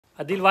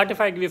Adil, what if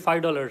I give you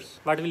 $5?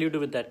 What will you do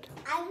with that?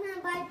 I'm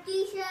gonna buy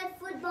t-shirt,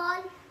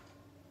 football.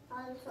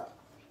 Also,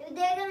 if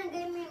they're gonna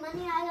give me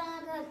money, I'm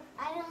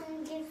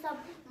gonna give some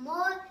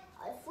more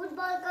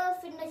football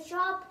cups in the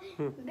shop,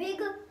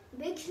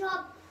 big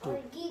shop, or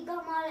Giga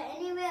Mall,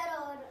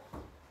 anywhere,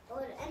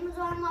 or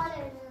Amazon Mall,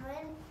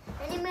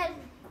 anywhere.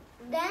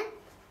 Then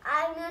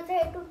I'm gonna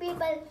say to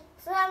people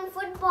some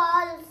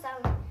football,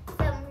 some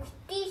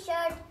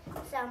t-shirt,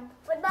 some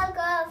football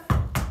cups.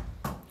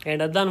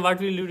 And Adnan, what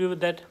will you do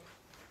with that?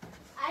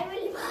 I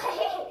will buy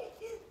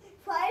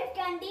 5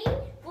 candy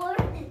for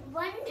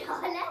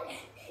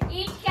 $1.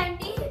 Each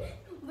candy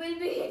will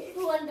be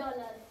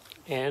 $1.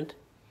 And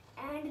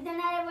then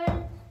I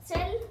will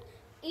sell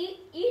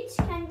each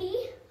candy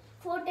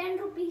for 10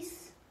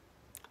 rupees.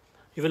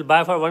 you will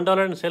buy for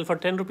 $1 and sell for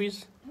 10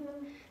 rupees?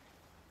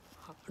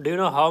 Do you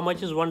know how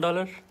much is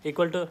 $1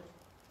 equal to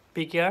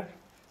PKR?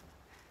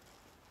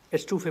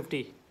 It's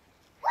 250.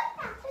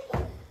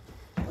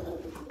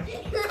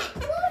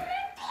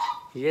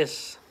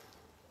 Yes.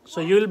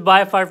 So you will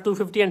buy for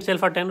 250 and sell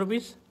for 10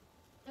 rupees?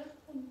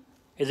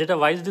 Is it a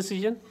wise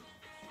decision?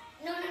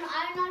 No,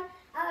 I will not.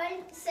 I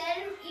will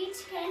sell each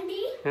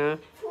candy Huh?